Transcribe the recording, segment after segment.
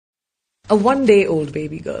A 1-day-old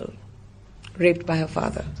baby girl raped by her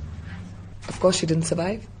father. Of course, she didn't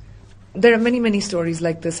survive. There are many, many stories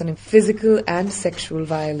like this, and physical and sexual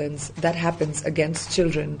violence that happens against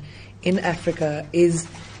children in Africa is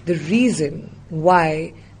the reason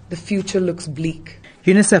why the future looks bleak.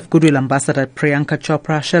 UNICEF Goodwill Ambassador Priyanka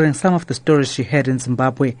Chopra sharing some of the stories she heard in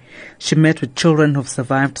Zimbabwe. She met with children who've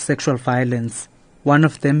survived sexual violence. One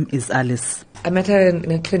of them is Alice. I met her in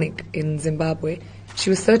a clinic in Zimbabwe. She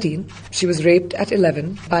was 13. She was raped at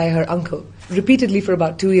 11 by her uncle, repeatedly for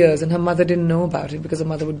about 2 years, and her mother didn't know about it because her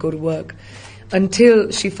mother would go to work until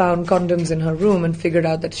she found condoms in her room and figured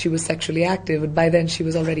out that she was sexually active. But by then she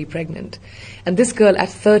was already pregnant. And this girl at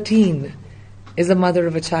 13 is a mother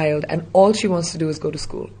of a child, and all she wants to do is go to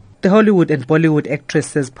school. The Hollywood and Bollywood actress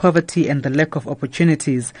says poverty and the lack of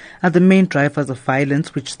opportunities are the main drivers of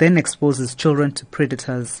violence, which then exposes children to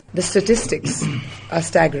predators. The statistics are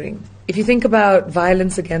staggering. If you think about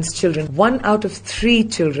violence against children, 1 out of 3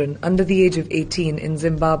 children under the age of 18 in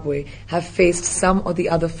Zimbabwe have faced some or the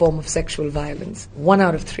other form of sexual violence. 1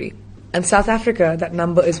 out of 3. And South Africa, that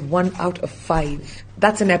number is 1 out of 5.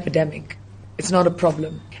 That's an epidemic. It's not a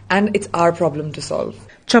problem. And it's our problem to solve.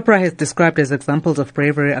 Chopra has described as examples of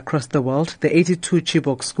bravery across the world the 82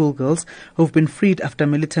 Chibok schoolgirls who've been freed after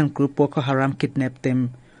militant group Boko Haram kidnapped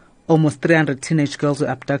them. Almost 300 teenage girls were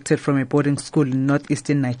abducted from a boarding school in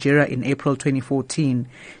northeastern Nigeria in April 2014.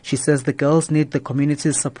 She says the girls need the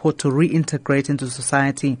community's support to reintegrate into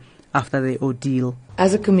society after their ordeal.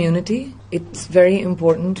 As a community, it's very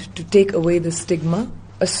important to take away the stigma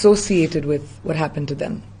associated with what happened to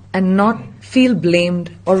them and not feel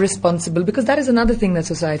blamed or responsible, because that is another thing that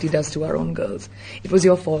society does to our own girls. It was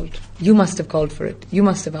your fault. You must have called for it. You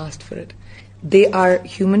must have asked for it. They are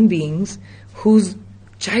human beings whose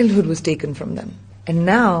childhood was taken from them. And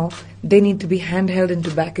now they need to be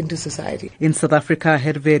handheld back into society. In South Africa,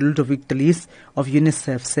 Hervé Ludovic Delis of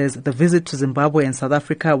UNICEF says the visit to Zimbabwe and South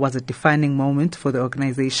Africa was a defining moment for the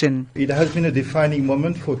organization. It has been a defining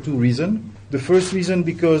moment for 2 reasons. The first reason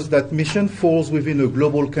because that mission falls within a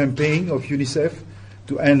global campaign of UNICEF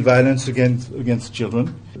to end violence against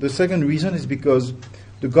children. The second reason is because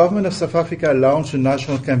the government of South Africa launched a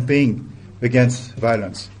national campaign against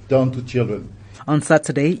violence done to children. On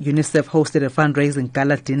Saturday, UNICEF hosted a fundraising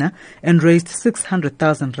gala dinner and raised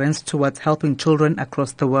 600,000 rands towards helping children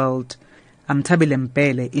across the world. I'm Thabile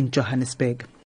Mbhele in Johannesburg.